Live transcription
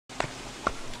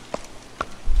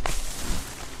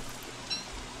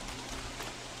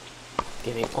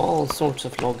Getting all sorts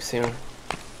of logs here.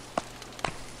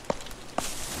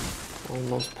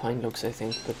 Almost pine logs, I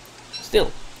think, but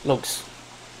still, logs.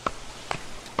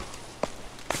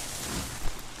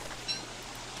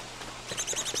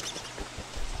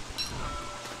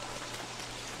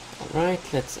 Alright,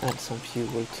 let's add some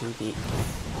fuel to the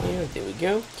fire. There we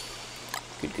go.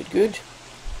 Good, good, good.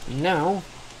 Now,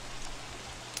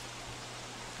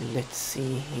 let's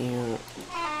see here.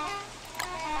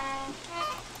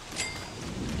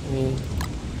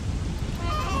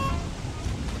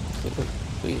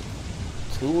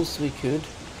 Tools we could.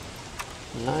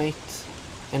 Light.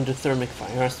 Endothermic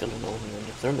fire. I still don't know what an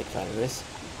endothermic fire is.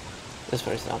 This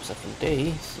fire is the opposite from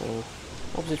day, so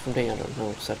opposite from day I don't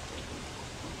know except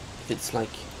if it's like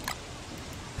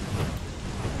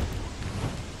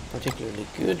particularly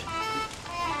good.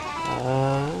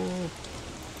 I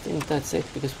think that's it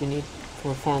because we need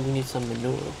for a farm we need some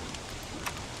manure.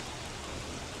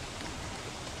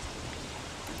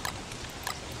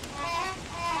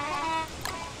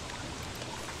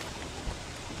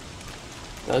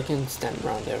 I can stand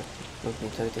around there, not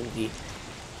need to type in the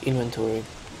inventory.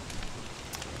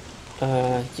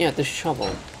 Yeah, the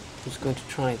shovel. Who's going to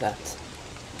try that?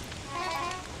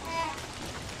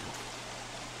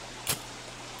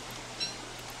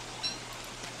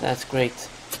 That's great.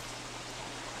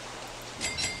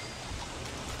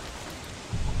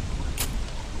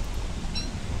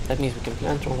 That means we can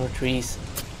plant all our trees,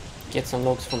 get some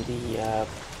logs from the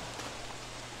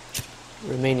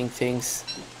remaining things.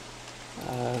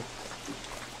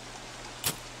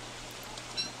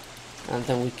 And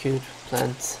then we could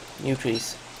plant new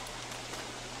trees.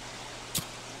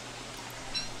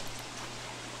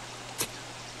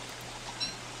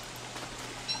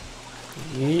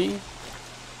 Yeah.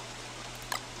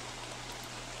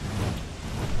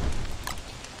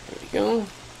 There we go.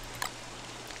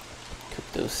 Cook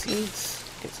those seeds.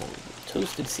 Get some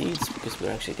toasted seeds because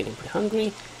we're actually getting pretty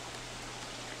hungry.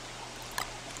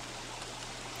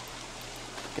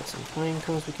 Get some pine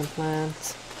cones we can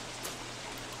plant.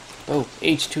 Oh,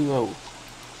 H2O.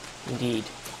 Indeed.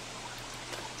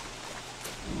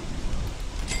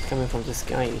 It's coming from the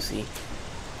sky, you see.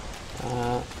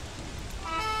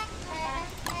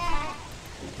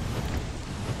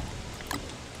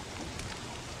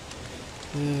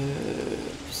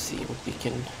 Let's see what we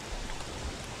can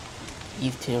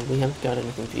eat here. We haven't got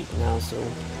anything to eat now, so...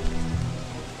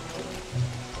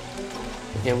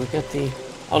 But yeah, we got the...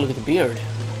 Oh, look at the beard.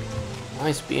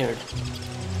 Nice beard.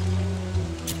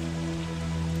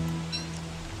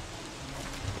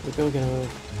 We're gonna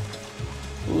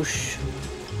push.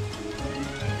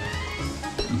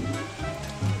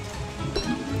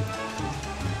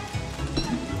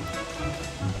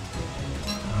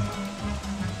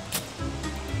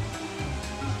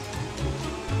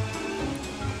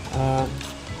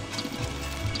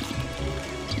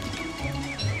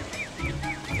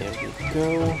 There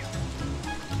we go.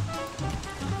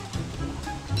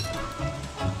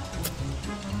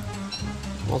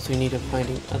 Also, you need to find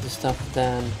other stuff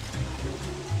than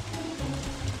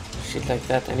shit like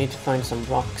that. I need to find some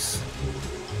rocks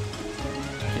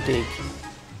to dig.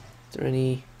 Is there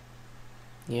any?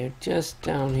 Yeah, just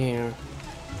down here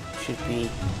should be.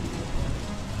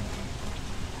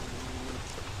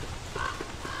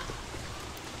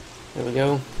 There we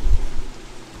go.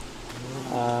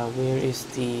 Where is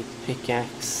the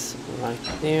pickaxe? Right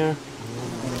there.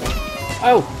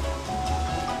 Oh!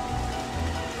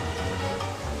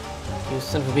 You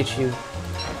son of a bitch, you.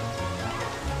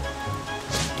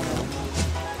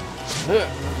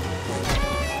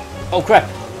 Oh crap!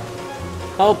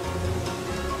 Help!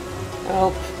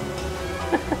 Help!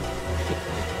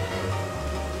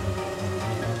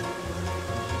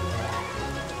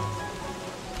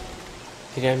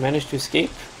 Did I manage to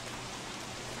escape?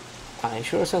 I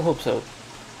sure as hell hope so.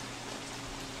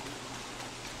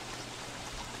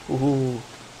 Ooh.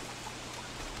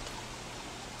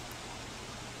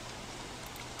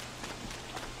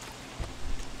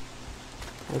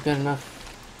 I've got enough.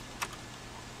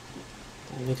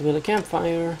 I need to build a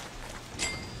campfire.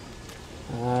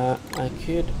 I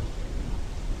could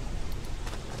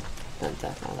plant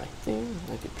that one right there.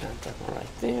 I could plant that one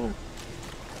right there.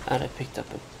 And I picked up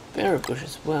a berry bush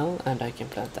as well, and I can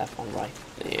plant that one right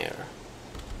there.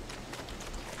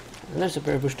 And there's a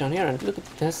berry bush down here, and look at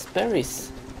it has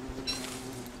berries.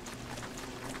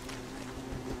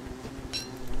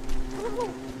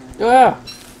 Ah!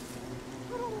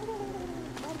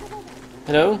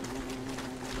 Hello?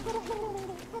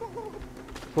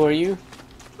 Who are you?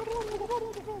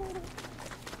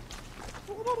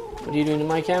 What are you doing in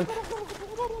my camp?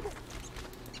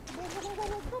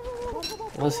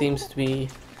 Well, seems to be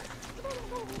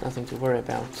nothing to worry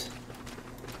about.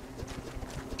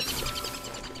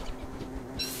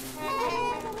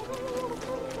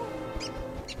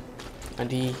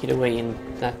 And he hid away in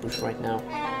that bush right now.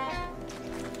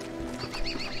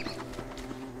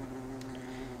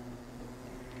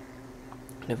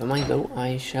 Never mind though,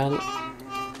 I shall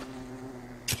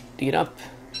dig it up.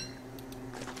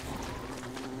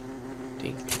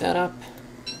 Dig that up.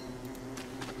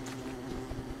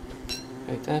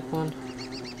 Like that one.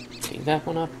 Dig that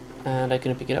one up. And I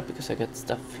couldn't pick it up because I got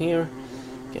stuff here.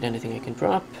 Get anything I can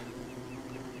drop.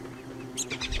 I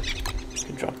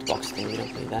can drop the box thing, we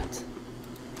don't need that.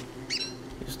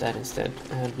 Use that instead.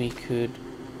 And we could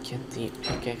get the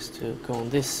pickaxe to go on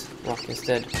this rock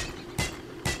instead.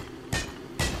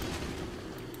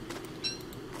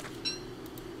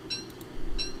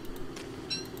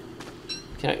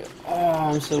 Can I?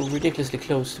 Oh, I'm so ridiculously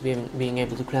close to being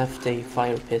able to craft a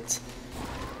fire pit.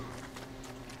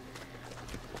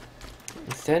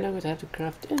 Instead, I would have to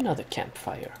craft another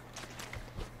campfire.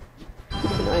 It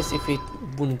would be nice if it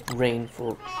wouldn't rain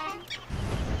for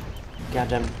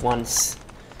goddamn once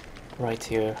right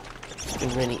here. It's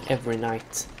been raining every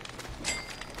night.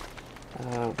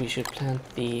 We should plant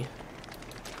the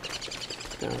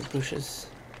bushes.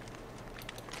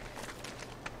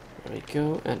 There we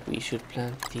go, and we should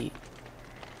plant the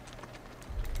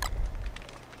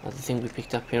other thing we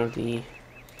picked up here, the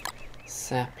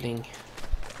sapling.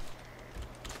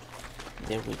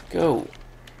 There we go.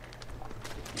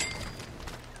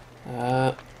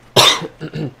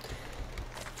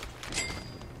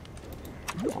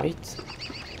 Right.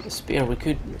 A spear, we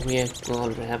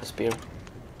already have a spear.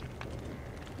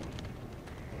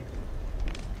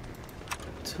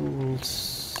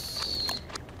 Tools.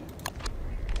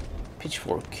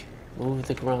 Pitchfork. Move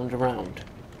the ground around.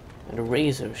 And a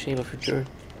razor, shave off your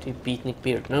dirty beatnik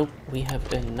beard. Nope, we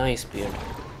have a nice beard.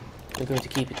 We're going to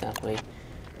keep it that way.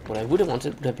 What I would have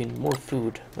wanted would have been more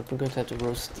food, but we're going to have to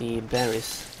roast the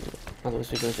berries.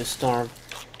 Otherwise we're going to starve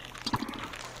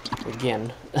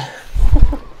again.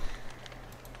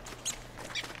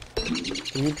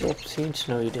 Did you drop seeds?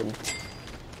 No, you didn't.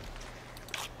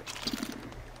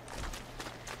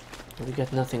 We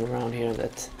got nothing around here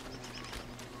that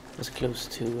was close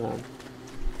to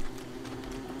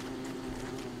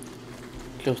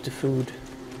food.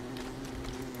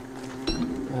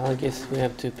 Well, I guess we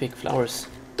have to pick flowers.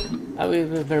 Ah, we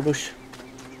have a berry bush.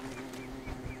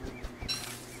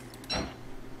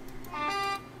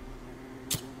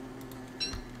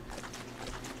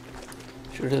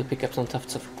 Sure to pick up some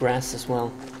tufts of grass as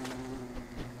well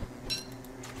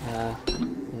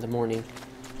in the morning.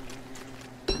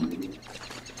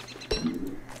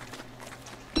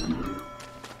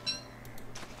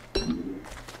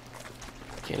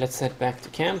 Okay, let's head back to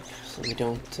camp so we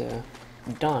don't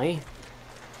die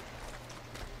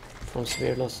from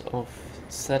severe loss of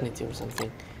sanity or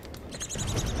something.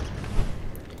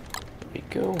 There we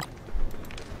go.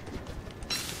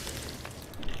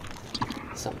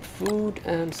 Some food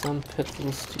and some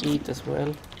petals to eat as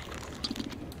well.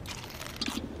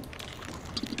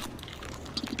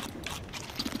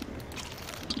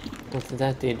 Not that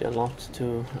that did a lot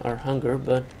to our hunger,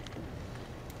 but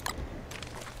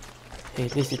hey,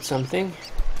 at least it's something.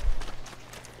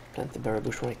 Plant the berry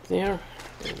bush right there.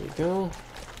 There we go.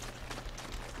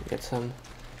 Get some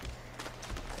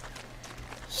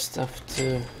stuff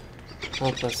to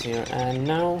help us here, and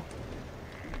now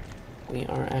we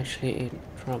are actually in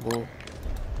trouble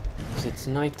because it's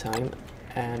nighttime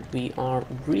and we are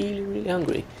really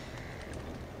hungry,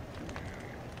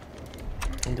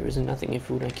 and there isn't nothing in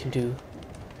food I can do.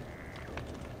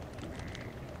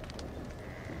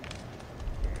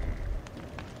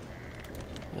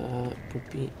 Would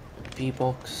be a bee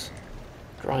box,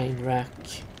 drying rack,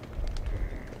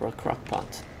 or a crock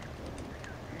pot.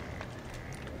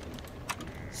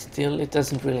 Still, it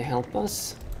doesn't really help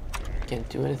us. Can't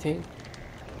do anything.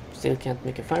 Still can't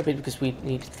make a fire pit because we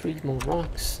need 3 more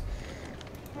rocks.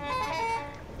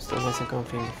 Still hasn't gone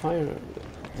for the fire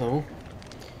though.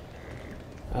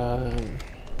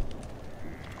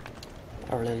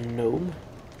 Our little gnome.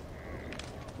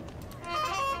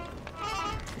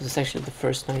 This is actually the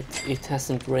first night it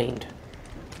hasn't rained,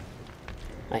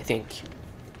 I think.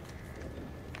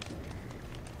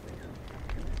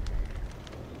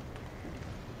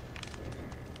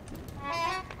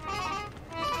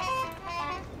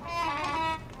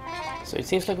 So it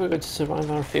seems like we're going to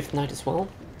survive our 5th night as well,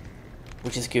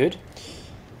 which is good.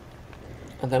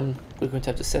 And then we're going to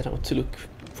have to set out to look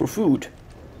for food.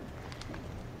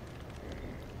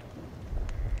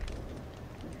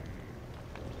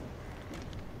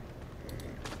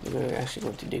 We're actually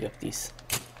going to dig up these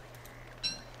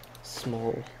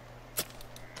small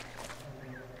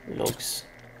logs.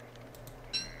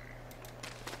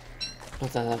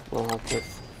 Not that that will help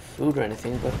with food or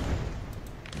anything, but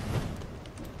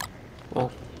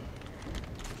well,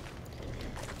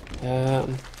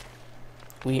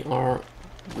 we are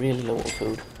really low on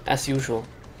food as usual.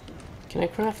 Can I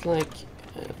craft like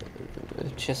a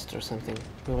chest or something?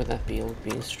 Where would that be? It would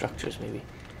be in structures maybe.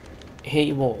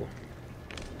 Hay wall.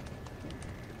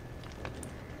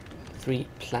 3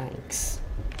 planks.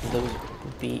 Those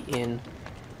would be in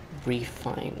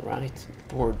refine, right?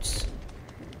 Boards.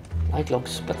 Like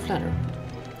logs, but flatter.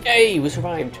 Yay! We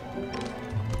survived!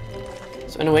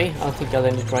 So anyway, I think I'll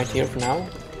end it right here for now.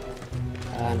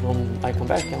 And when I come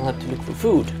back, I'll have to look for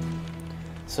food.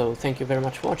 So thank you very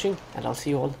much for watching, and I'll see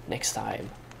you all next time.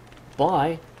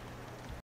 Bye!